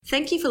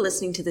Thank you for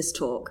listening to this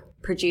talk,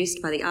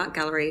 produced by the Art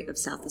Gallery of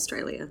South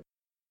Australia.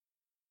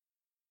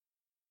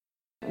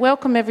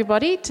 Welcome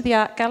everybody to the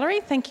Art Gallery.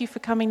 Thank you for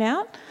coming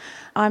out.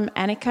 I'm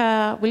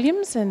Annika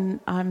Williams and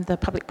I'm the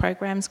Public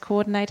Programs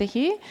Coordinator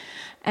here,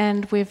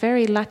 and we're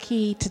very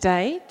lucky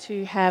today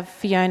to have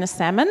Fiona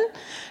Salmon,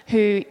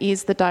 who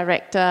is the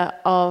Director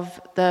of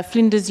the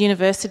Flinders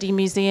University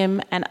Museum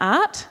and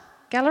Art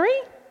Gallery.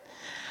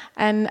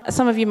 And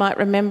some of you might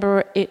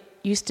remember it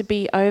used to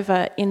be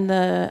over in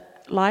the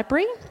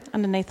library,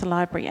 underneath the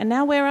library. And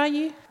now where are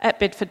you? At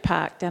Bedford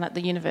Park, down at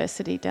the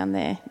university down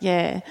there.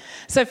 Yeah.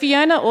 So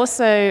Fiona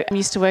also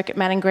used to work at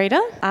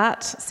Maningrida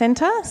Art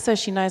Centre, so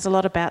she knows a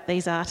lot about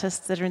these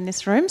artists that are in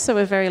this room. So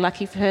we're very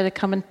lucky for her to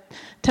come and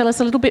tell us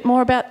a little bit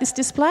more about this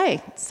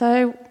display.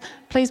 So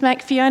please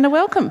make Fiona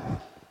welcome.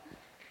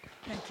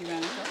 Thank you,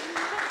 Annika.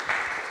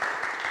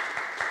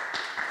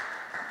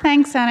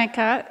 Thanks,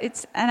 Annika.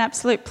 It's an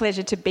absolute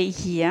pleasure to be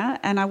here,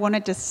 and I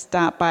wanted to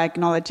start by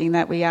acknowledging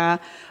that we are,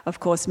 of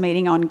course,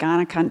 meeting on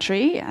Kaurna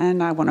country,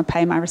 and I want to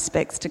pay my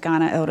respects to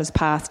Kaurna elders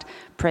past,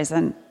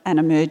 present and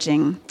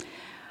emerging.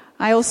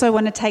 I also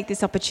want to take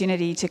this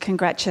opportunity to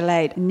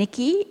congratulate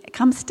Nikki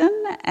Cumston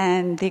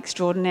and the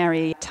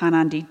extraordinary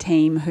Tarnundi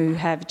team who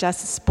have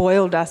just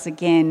spoiled us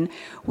again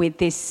with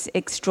this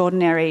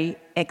extraordinary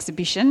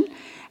exhibition.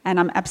 And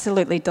I'm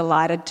absolutely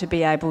delighted to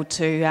be able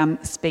to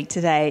speak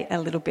today a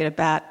little bit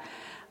about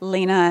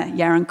Lena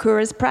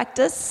Yarankura's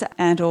practice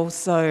and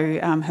also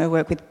her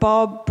work with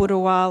Bob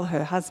Budawal,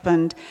 her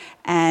husband,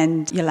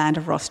 and Yolanda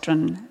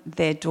Rostron,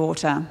 their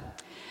daughter.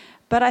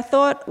 But I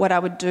thought what I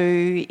would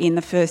do in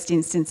the first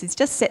instance is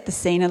just set the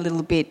scene a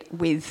little bit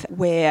with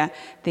where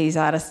these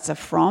artists are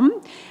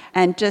from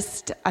and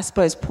just, I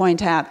suppose,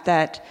 point out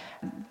that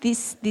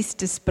this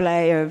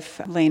display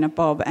of Lena,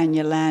 Bob and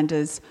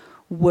Yolanda's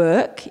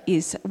work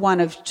is one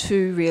of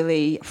two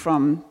really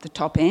from the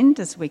top end,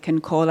 as we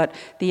can call it.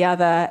 The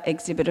other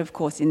exhibit, of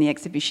course, in the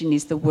exhibition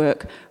is the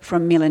work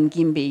from Milan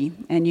Gimby,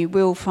 and you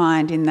will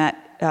find in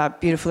that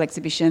beautiful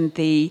exhibition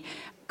the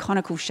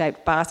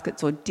conical-shaped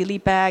baskets or dilly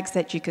bags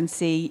that you can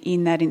see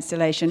in that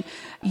installation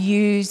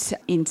use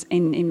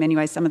in many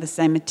ways some of the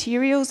same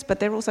materials, but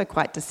they're also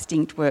quite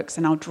distinct works,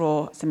 and I'll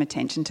draw some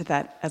attention to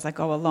that as I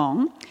go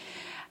along.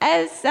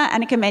 As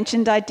Annika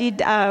mentioned, I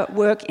did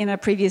work in a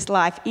previous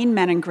life in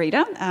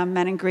Maningrida.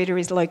 Maningrida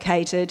is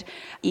located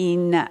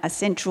in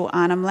central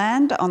Arnhem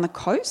Land on the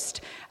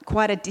coast,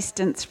 quite a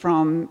distance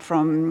from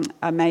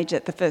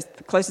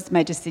the closest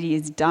major city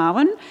is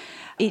Darwin.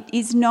 It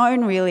is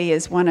known really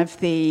as one of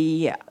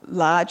the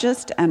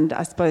largest and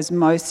I suppose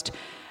most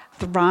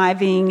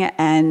thriving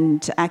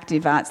and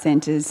active art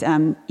centres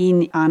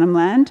in Arnhem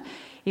Land.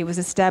 It was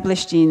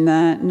established in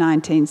the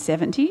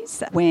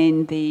 1970s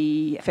when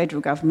the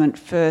federal government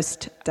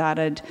first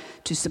started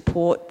to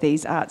support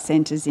these art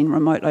centres in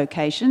remote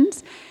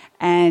locations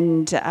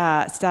and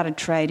started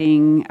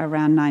trading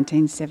around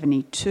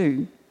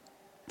 1972.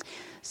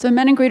 So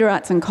Maningrida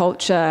Arts and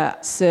Culture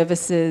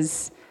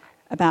services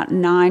about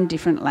 9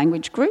 different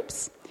language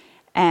groups,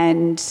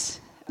 and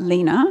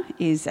Lena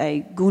is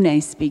a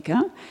Gune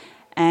speaker.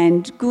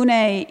 And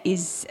Gune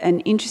is an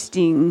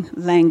interesting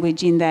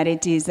language in that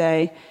it is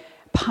a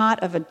part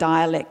of a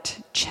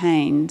dialect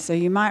chain. So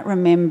you might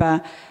remember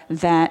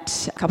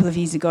that a couple of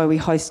years ago we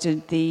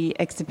hosted the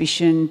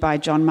exhibition by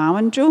John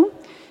Marwanjul.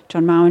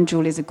 John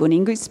Marwanjul is a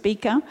Guningu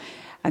speaker.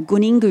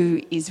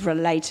 Guningu is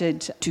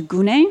related to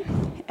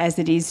Gune as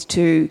it is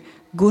to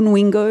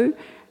Gunwingo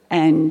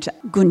and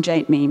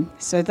Gunjatmi.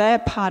 So they are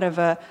part of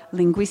a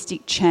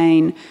linguistic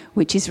chain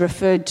which is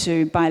referred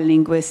to by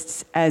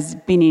linguists as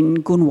Binin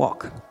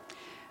Gunwok.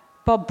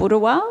 Bob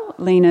Budawal,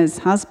 Lena's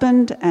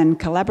husband and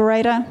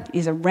collaborator,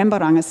 is a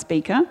Rembaranga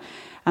speaker.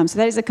 So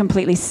that is a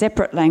completely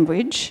separate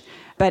language.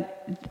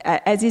 But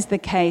as is the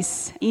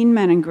case in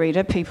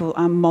Maningrida, people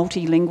are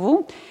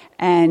multilingual,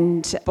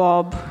 and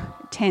Bob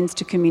tends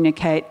to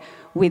communicate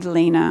with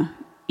Lena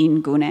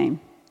in Gune.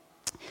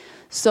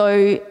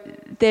 So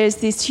there's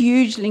this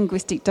huge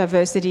linguistic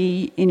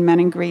diversity in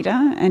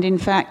Maningrida, and in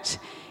fact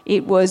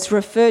it was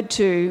referred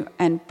to,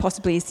 and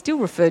possibly is still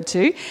referred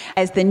to,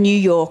 as the New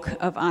York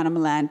of Arnhem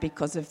Land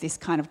because of this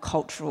kind of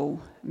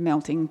cultural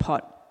melting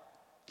pot.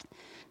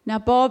 Now,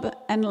 Bob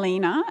and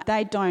Lena,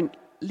 they don't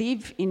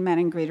live in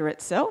Maningrida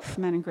itself.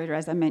 Maningrida,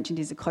 as I mentioned,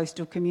 is a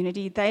coastal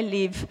community. They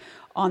live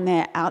on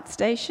their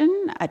outstation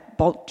at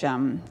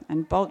Boltjam,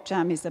 and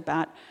Boltjam is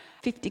about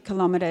 50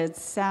 kilometres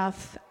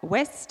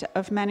southwest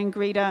of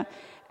Maningrida,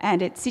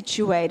 and it's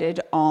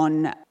situated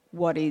on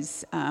what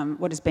has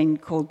been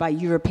called by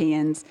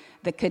Europeans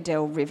the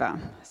Cadell River.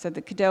 So the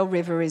Cadell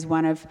River is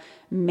one of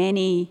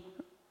many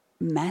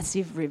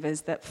massive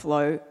rivers that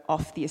flow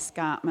off the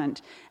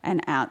escarpment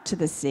and out to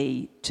the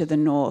sea to the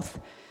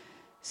north.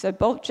 So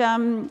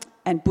Boltjam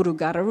and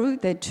Burugararu,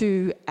 they're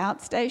 2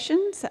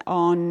 outstations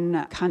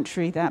on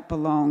country that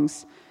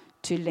belongs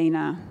to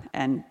Lena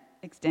and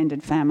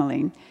extended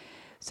family.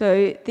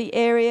 So the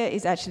area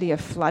is actually a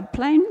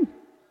floodplain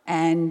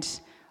and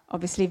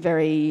obviously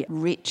very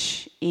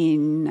rich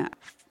in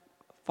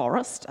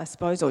forest, I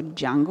suppose, or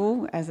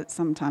jungle, as it's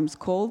sometimes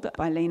called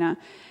by Lena,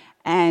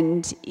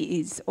 and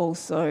is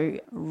also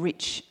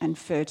rich and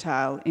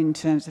fertile in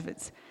terms of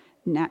its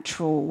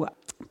natural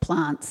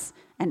plants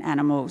and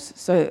animals.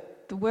 So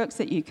the works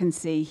that you can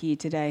see here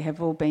today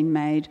have all been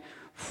made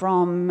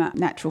from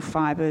natural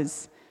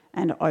fibres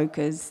and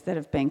ochres that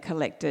have been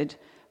collected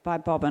by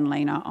Bob and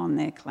Lena on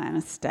their clan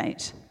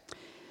estate.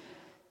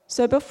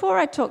 So before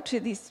I talk to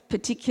this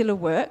particular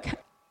work,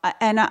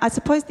 and I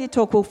suppose the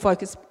talk will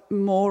focus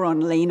more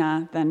on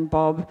Lena than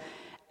Bob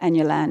and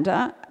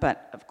Yolanda,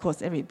 but of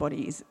course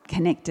everybody is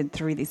connected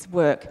through this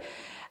work.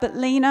 But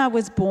Lena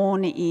was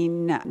born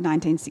in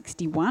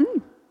 1961,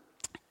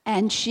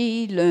 and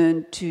she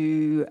learned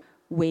to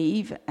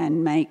weave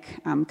and make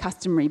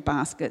customary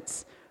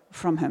baskets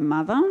from her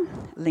mother,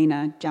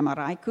 Lena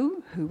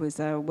Jamaraiku, who was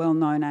a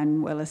well-known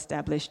and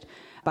well-established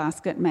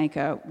basket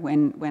maker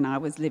when I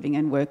was living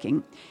and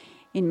working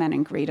in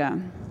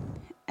Maningrida.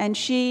 And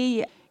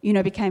she,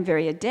 became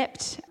very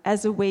adept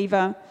as a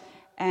weaver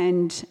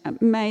and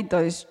made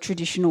those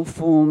traditional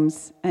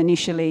forms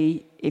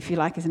initially, if you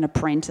like, as an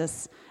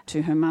apprentice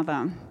to her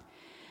mother.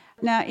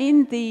 Now,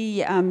 in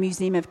the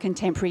Museum of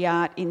Contemporary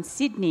Art in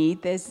Sydney,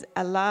 there's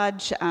a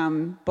large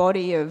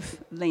body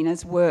of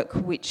Lena's work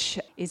which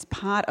is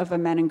part of a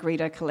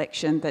Maningrida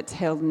collection that's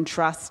held in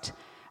trust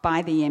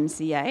by the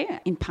MCA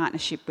in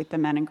partnership with the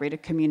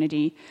Maningrida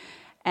community.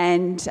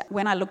 And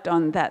when I looked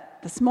on that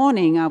this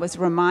morning, I was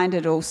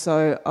reminded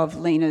also of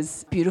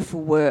Lena's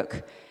beautiful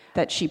work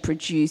that she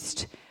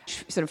produced,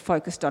 sort of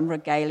focused on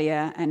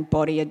regalia and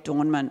body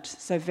adornment.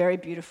 So very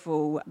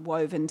beautiful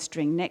woven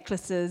string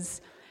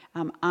necklaces,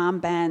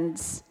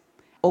 armbands,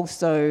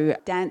 also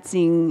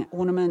dancing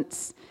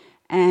ornaments,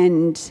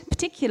 and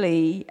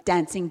particularly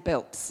dancing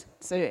belts.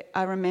 So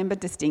I remember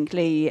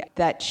distinctly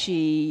that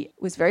she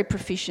was very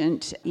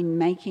proficient in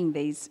making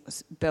these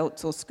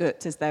belts or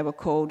skirts, as they were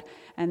called,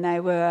 and they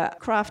were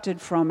crafted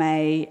from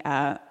a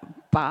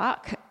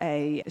bark,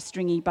 a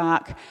stringy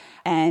bark,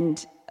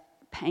 and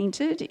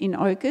painted in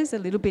ochres, a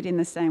little bit in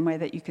the same way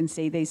that you can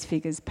see these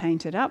figures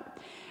painted up,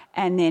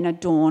 and then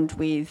adorned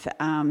with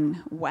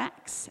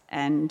wax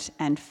and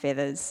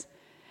feathers.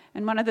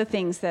 And one of the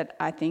things that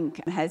I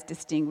think has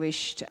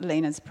distinguished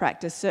Lena's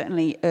practice,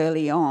 certainly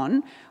early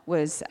on,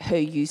 was her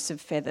use of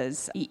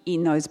feathers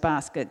in those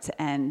baskets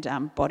and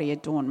body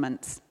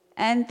adornments.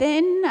 And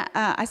then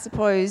I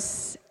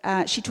suppose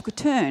she took a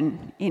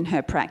turn in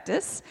her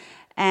practice,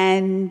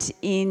 and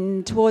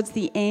towards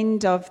the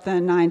end of the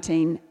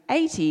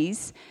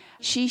 1980s,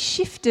 she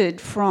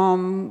shifted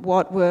from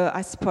what were,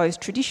 I suppose,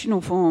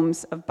 traditional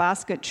forms of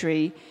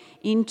basketry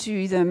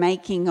into the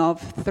making of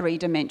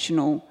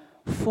three-dimensional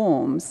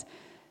forms.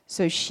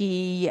 So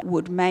she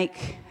would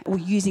make, or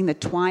using the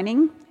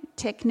twining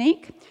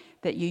technique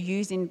that you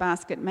use in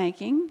basket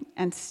making,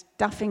 and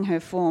stuffing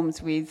her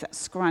forms with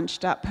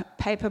scrunched up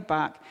paper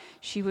bark,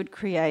 she would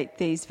create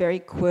these very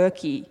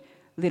quirky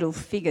little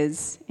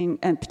figures,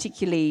 and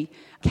particularly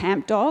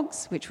camp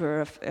dogs, which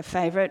were a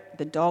favourite.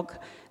 The dog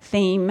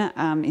theme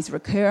is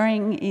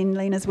recurring in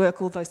Lena's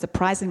work, although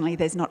surprisingly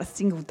there's not a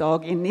single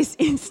dog in this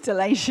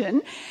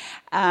installation.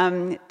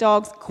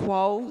 Dogs,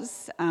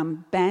 quolls,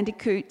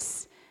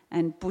 bandicoots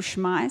and bush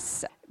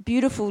mice.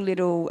 Beautiful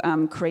little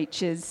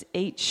creatures,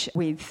 each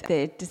with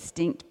their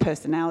distinct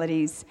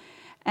personalities.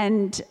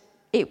 And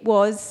it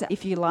was,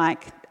 if you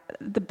like,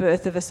 the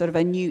birth of a sort of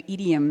a new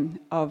idiom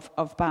of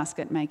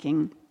basket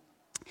making.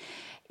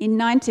 In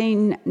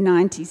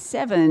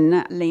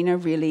 1997, Lena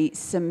really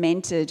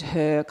cemented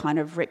her kind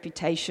of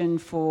reputation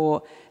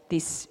for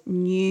this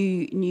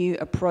new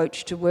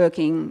approach to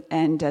working,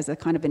 and as a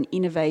kind of an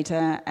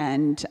innovator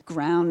and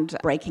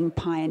groundbreaking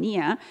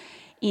pioneer,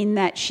 in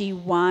that she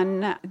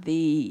won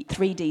the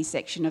 3D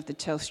section of the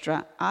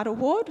Telstra Art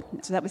Award.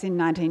 So that was in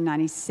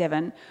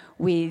 1997,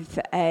 with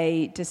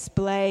a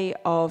display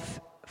of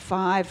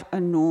 5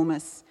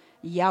 enormous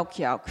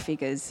Yauk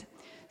figures.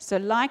 So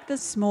like the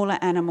smaller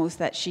animals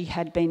that she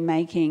had been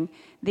making,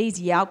 these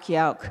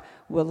Yauk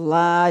were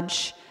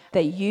large.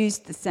 They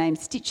used the same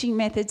stitching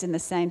methods and the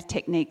same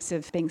techniques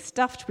of being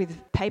stuffed with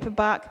paper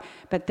bark,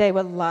 but they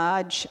were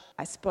large,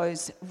 I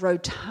suppose,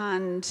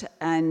 rotund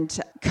and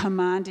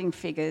commanding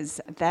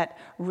figures that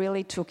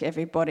really took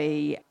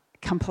everybody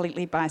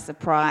completely by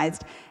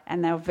surprise.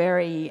 And they were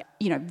very,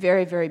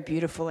 very, very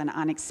beautiful and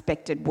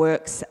unexpected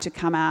works to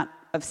come out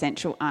of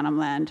Central Arnhem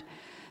Land.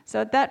 So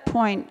at that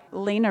point,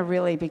 Lena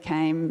really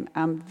became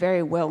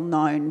very well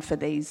known for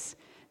these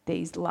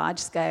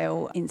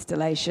large-scale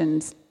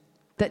installations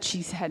that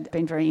she had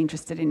been very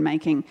interested in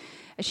making.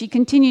 As she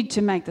continued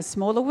to make the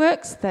smaller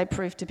works, they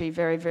proved to be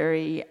very,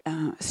 very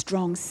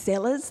strong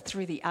sellers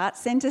through the art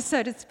centre,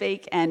 so to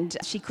speak, and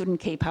she couldn't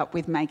keep up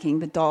with making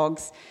the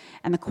dogs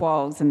and the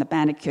quolls and the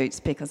bandicoots,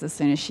 because as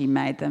soon as she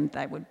made them,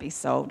 they would be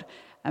sold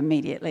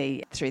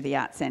immediately through the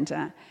art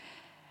centre.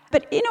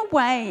 But in a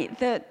way,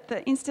 the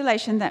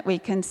installation that we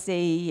can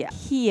see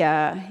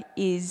here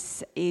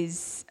is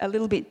a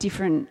little bit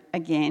different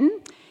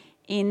again,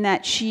 in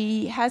that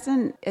she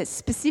hasn't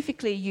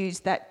specifically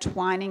used that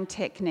twining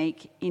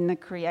technique in the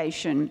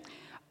creation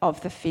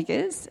of the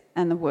figures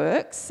and the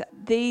works.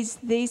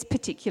 These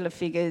particular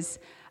figures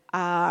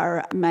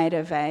are made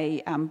of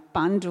a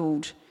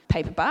bundled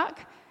paperbark.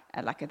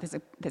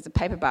 There's a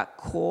paperbark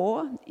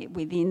core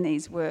within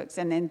these works,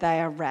 and then they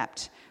are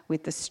wrapped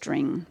with the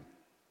string,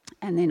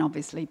 and then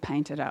obviously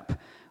painted up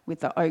with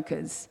the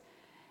ochres.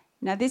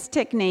 Now, this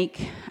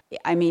technique,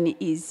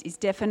 is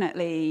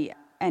definitely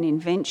an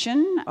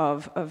invention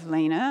of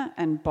Lena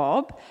and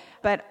Bob,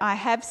 but I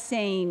have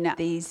seen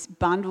these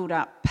bundled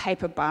up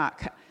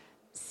paperbark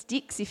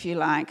sticks, if you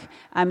like,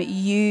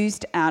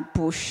 used out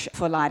bush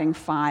for lighting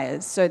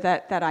fires. So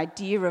that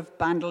idea of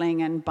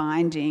bundling and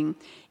binding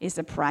is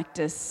a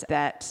practice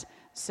that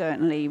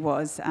certainly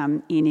was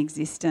in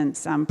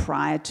existence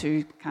prior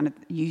to kind of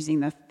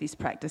using this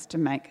practice to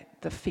make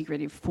the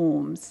figurative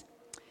forms.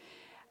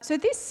 So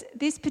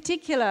this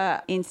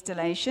particular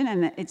installation,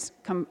 and it's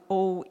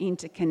all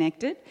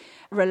interconnected,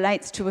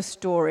 relates to a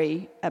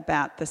story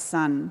about the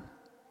sun.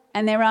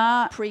 And there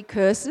are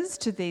precursors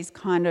to these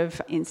kind of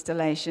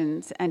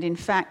installations. And in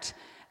fact,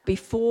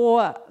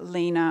 before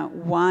Lena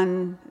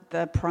won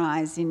the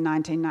prize in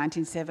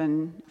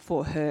 1997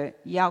 for her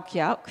Yalk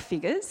Yalk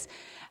figures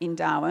in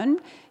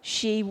Darwin,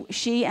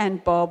 she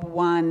and Bob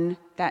won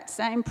that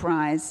same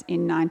prize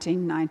in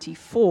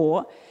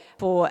 1994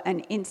 for an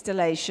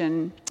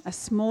installation, a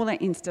smaller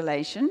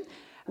installation,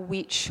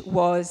 which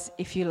was,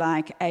 if you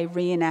like, a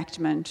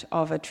reenactment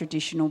of a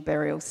traditional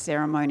burial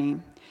ceremony.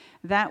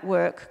 That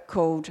work,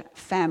 called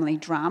Family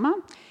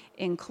Drama,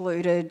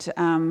 included,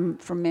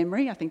 from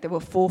memory, I think there were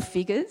 4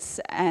 figures,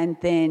 and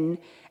then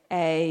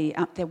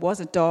there was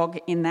a dog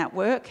in that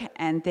work,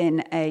 and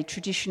then a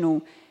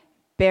traditional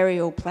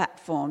burial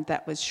platform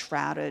that was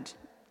shrouded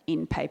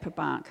in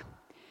paperbark.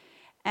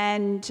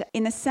 And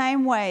in the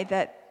same way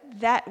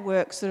that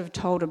work sort of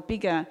told a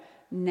bigger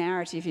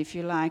narrative, if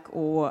you like,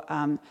 or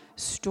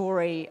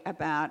story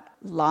about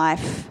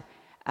life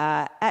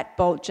at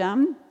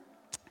Boltjam,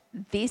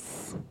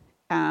 this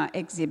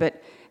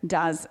exhibit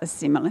does a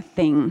similar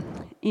thing.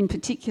 In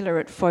particular,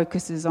 it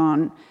focuses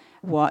on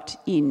what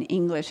in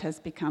English has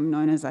become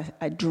known as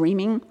a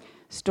dreaming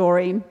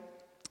story,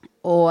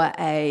 or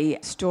a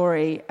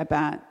story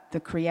about the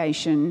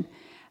creation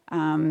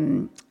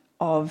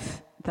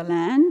of the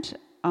land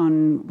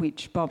on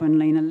which Bob and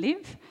Lena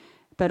live,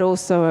 but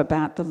also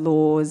about the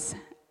laws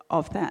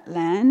of that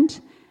land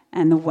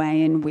and the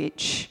way in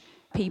which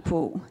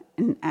people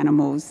and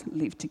animals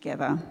live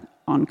together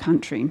on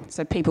country.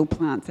 So people,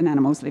 plants and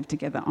animals live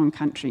together on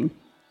country.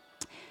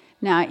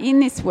 Now, in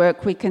this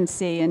work, we can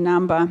see a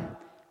number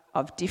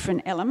of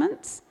different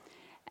elements,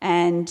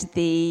 and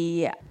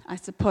I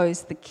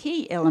suppose the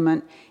key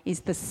element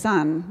is the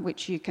sun,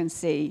 which you can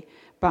see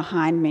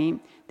behind me.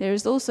 There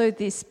is also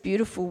this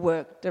beautiful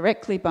work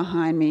directly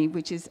behind me,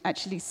 which is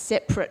actually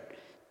separate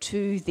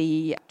to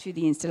the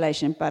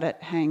installation, but it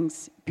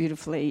hangs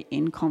beautifully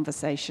in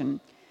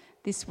conversation.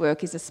 This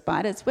work is a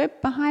spider's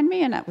web behind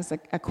me, and that was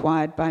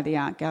acquired by the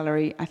Art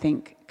Gallery, I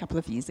think, a couple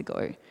of years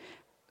ago,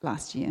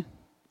 last year,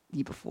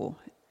 year before.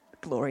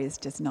 Gloria's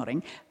just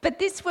nodding. But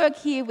this work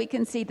here, we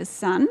can see the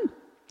sun,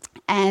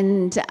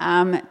 and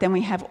then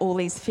we have all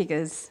these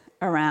figures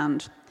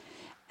around.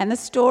 And the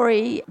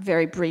story,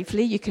 very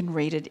briefly, you can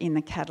read it in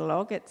the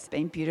catalogue. It's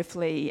been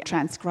beautifully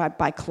transcribed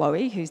by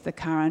Chloe, who's the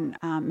current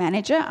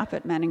manager up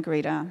at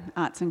Maningrida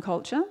Arts and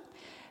Culture.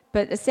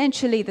 But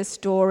essentially the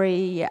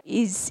story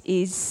is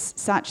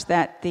such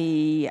that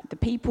the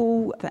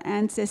people, the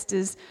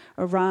ancestors,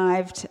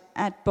 arrived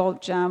at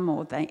Boltjam,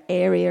 or the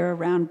area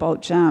around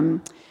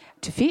Boltjam,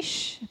 to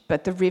fish,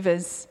 but the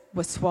rivers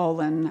were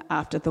swollen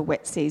after the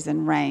wet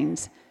season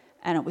rains,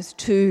 and it was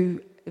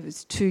too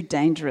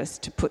dangerous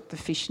to put the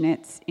fish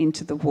nets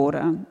into the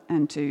water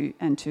and to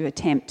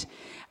attempt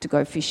to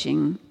go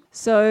fishing.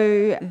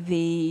 So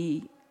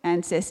the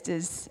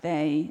ancestors,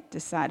 they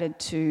decided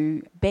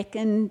to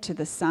beckon to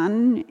the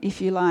sun,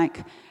 if you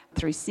like,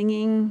 through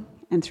singing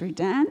and through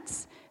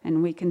dance,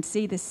 and we can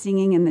see the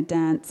singing and the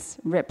dance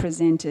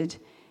represented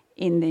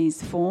in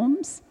these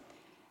forms.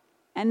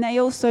 And they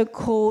also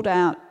called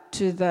out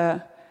to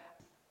the,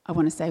 I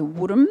want to say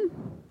Wurm,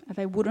 are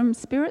they Wurm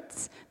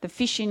spirits? The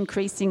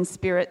fish-increasing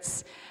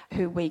spirits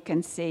who we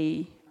can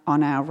see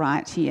on our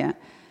right here.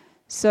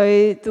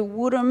 So the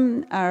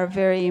Wurm are a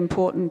very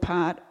important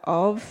part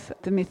of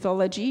the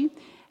mythology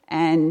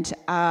and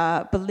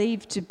are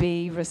believed to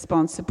be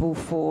responsible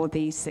for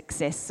the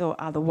success or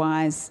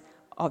otherwise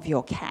of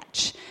your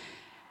catch.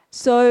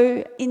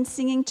 So in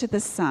singing to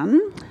the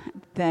sun,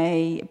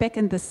 they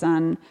beckoned the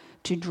sun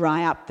to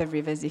dry up the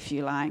rivers, if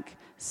you like,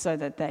 so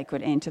that they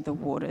could enter the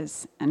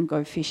waters and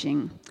go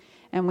fishing.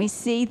 And we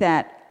see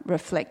that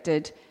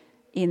reflected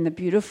in the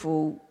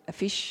beautiful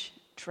fish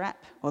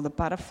trap, or the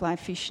butterfly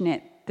fish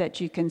net that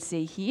you can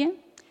see here,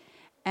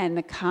 and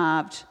the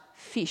carved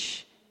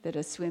fish that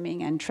are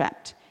swimming and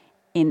trapped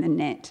in the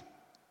net.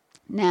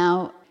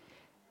 Now,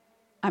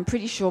 I'm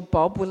pretty sure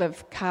Bob will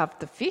have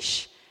carved the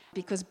fish,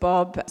 because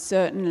Bob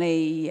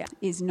certainly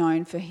is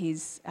known for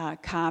his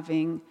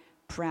carving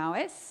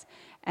prowess.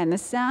 And the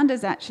sound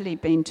has actually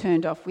been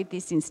turned off with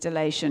this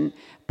installation,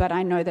 but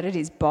I know that it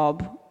is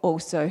Bob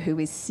also who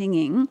is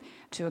singing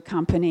to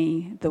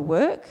accompany the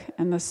work,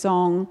 and the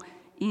song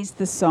is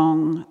the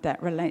song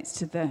that relates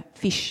to the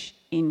fish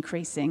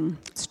increasing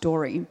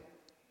story.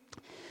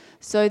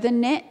 So the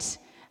net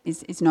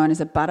is known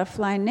as a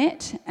butterfly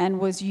net and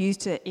was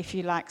used to, if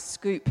you like,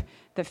 scoop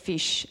the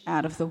fish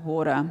out of the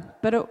water.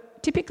 But it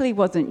typically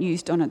wasn't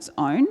used on its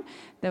own.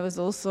 There was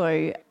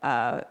also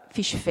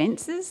fish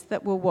fences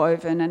that were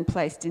woven and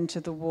placed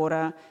into the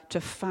water to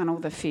funnel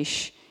the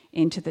fish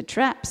into the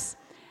traps,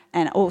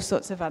 and all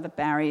sorts of other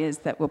barriers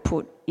that were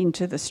put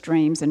into the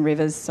streams and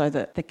rivers so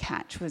that the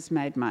catch was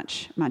made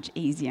much, much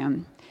easier.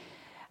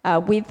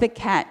 With the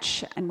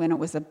catch, and when it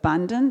was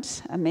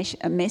abundant, a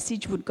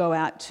message would go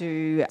out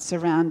to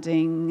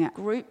surrounding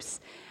groups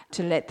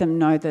to let them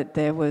know that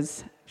there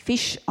was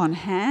fish on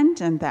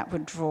hand, and that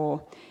would draw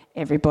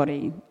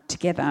everybody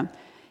together.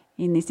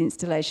 In this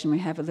installation, we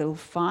have a little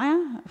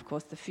fire. Of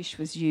course, the fish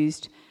was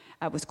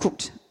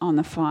cooked on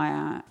the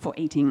fire for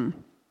eating.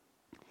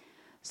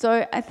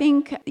 So I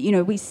think,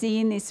 we see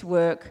in this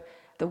work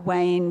the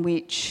way in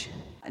which,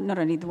 not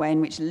only the way in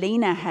which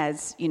Lena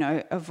has,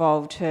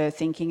 evolved her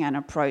thinking and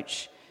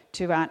approach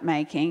to art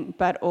making,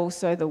 but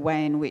also the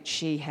way in which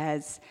she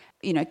has,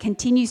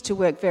 continues to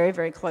work very,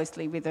 very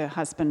closely with her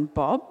husband,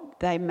 Bob.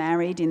 They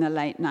married in the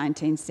late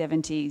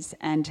 1970s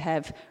and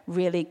have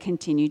really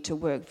continued to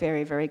work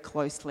very, very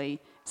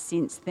closely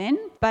since then.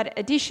 But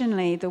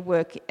additionally,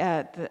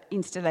 the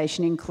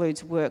installation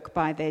includes work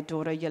by their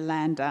daughter,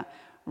 Yolanda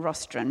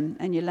Rostron.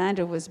 And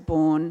Yolanda was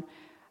born,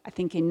 I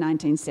think, in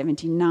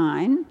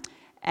 1979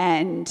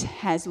 and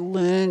has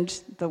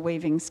learned the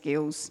weaving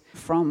skills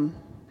from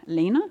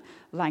Lena,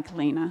 like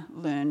Lena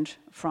learned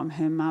from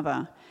her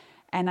mother.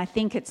 And I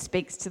think it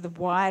speaks to the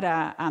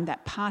wider,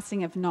 that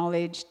passing of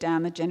knowledge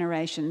down the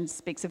generations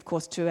speaks, of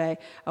course, to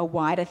a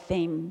wider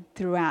theme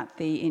throughout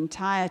the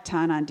entire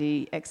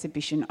Tarnandi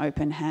exhibition,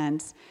 Open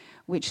Hands,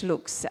 which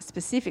looks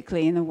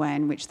specifically in the way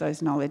in which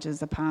those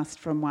knowledges are passed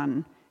from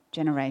one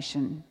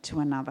generation to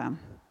another.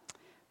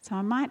 So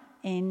I might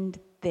end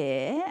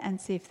there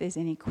and see if there's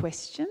any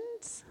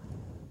questions.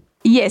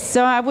 Yes,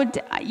 so I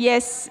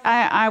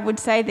would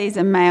say these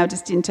are male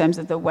just in terms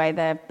of the way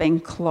they've been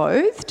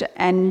clothed,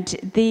 and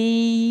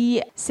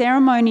the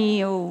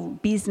ceremonial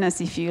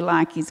business, if you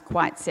like, is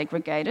quite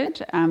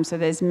segregated. So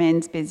there's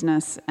men's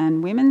business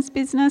and women's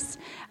business.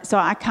 So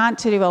I can't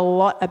tell you a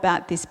lot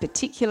about this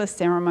particular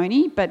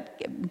ceremony,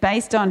 but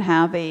based on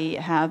how they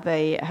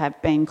have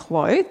been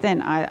clothed,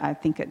 then I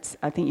think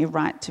you're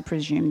right to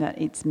presume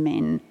that it's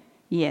men.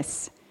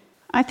 Yes.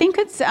 I think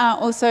it's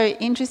also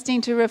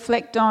interesting to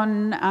reflect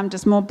on,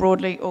 just more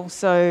broadly,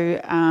 also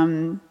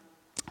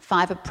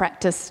fibre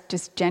practice,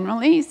 just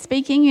generally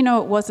speaking.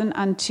 It wasn't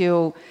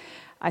until,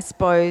 I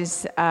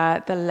suppose,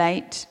 the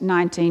late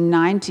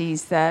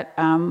 1990s that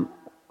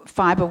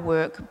fibre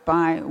work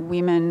by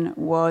women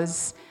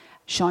was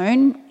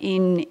shown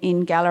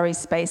in gallery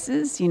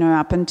spaces.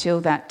 Up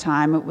until that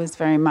time, it was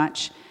very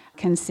much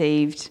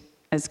conceived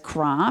as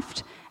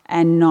craft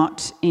and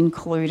not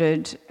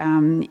included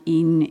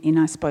in,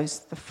 I suppose,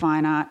 the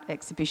fine art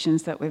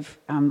exhibitions that we've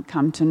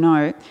come to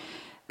know.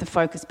 The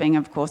focus being,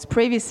 of course,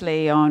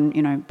 previously on,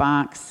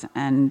 barks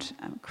and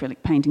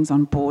acrylic paintings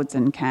on boards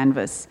and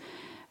canvas.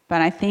 But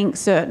I think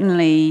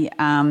certainly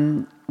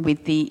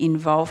with the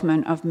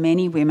involvement of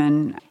many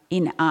women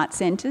in art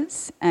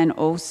centres and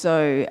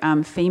also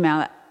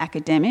female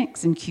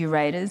academics and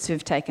curators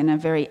who've taken a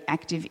very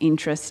active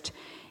interest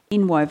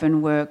in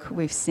woven work,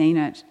 we've seen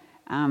it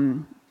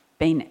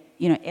been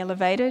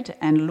elevated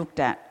and looked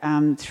at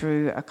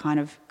through a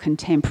kind of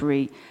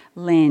contemporary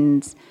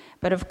lens.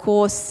 But of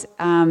course,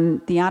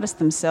 the artists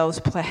themselves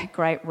play a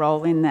great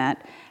role in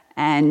that,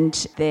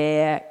 and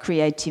their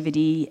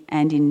creativity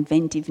and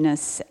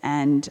inventiveness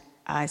and,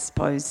 I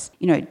suppose,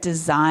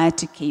 desire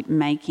to keep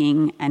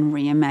making and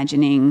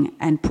reimagining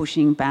and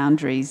pushing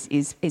boundaries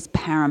is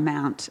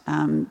paramount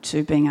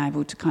to being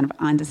able to kind of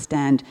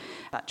understand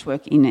such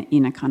work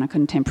in a kind of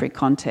contemporary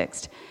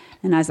context.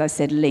 And as I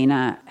said,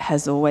 Lena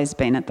has always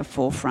been at the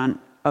forefront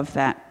of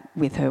that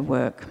with her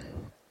work.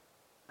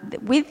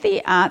 With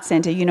the art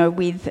centre,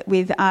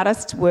 with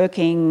artists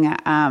working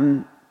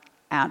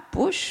out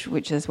bush,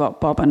 which is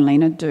what Bob and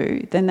Lena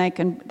do, then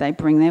they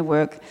bring their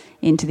work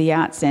into the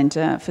art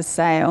centre for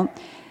sale.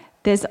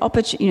 There's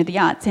the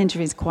art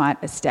centre is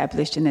quite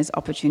established, and there's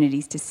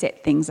opportunities to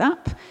set things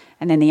up.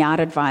 And then the art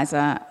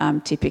advisor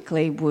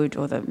typically would,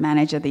 or the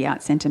manager, the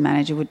art centre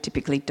manager, would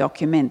typically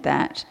document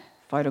that,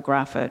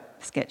 photograph it,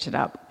 sketch it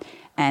up,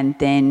 and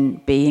then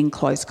be in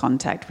close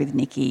contact with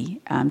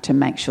Nikki to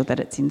make sure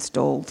that it's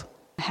installed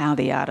how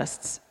the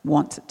artists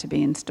want it to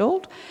be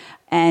installed.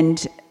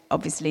 And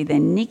obviously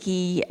then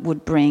Nikki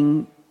would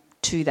bring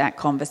to that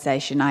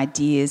conversation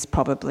ideas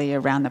probably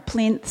around the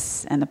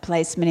plinths and the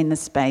placement in the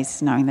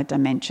space, knowing the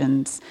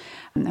dimensions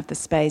of the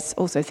space,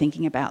 also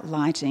thinking about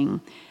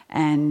lighting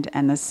and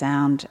the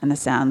sound.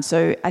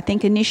 So I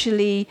think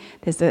initially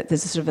there's a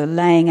sort of a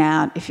laying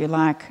out, if you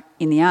like,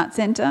 in the art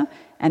centre,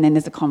 And then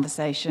there's a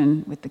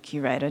conversation with the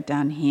curator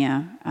down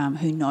here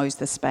who knows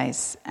the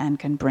space and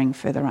can bring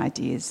further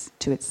ideas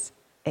to its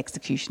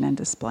execution and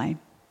display.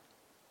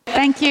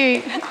 Thank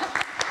you.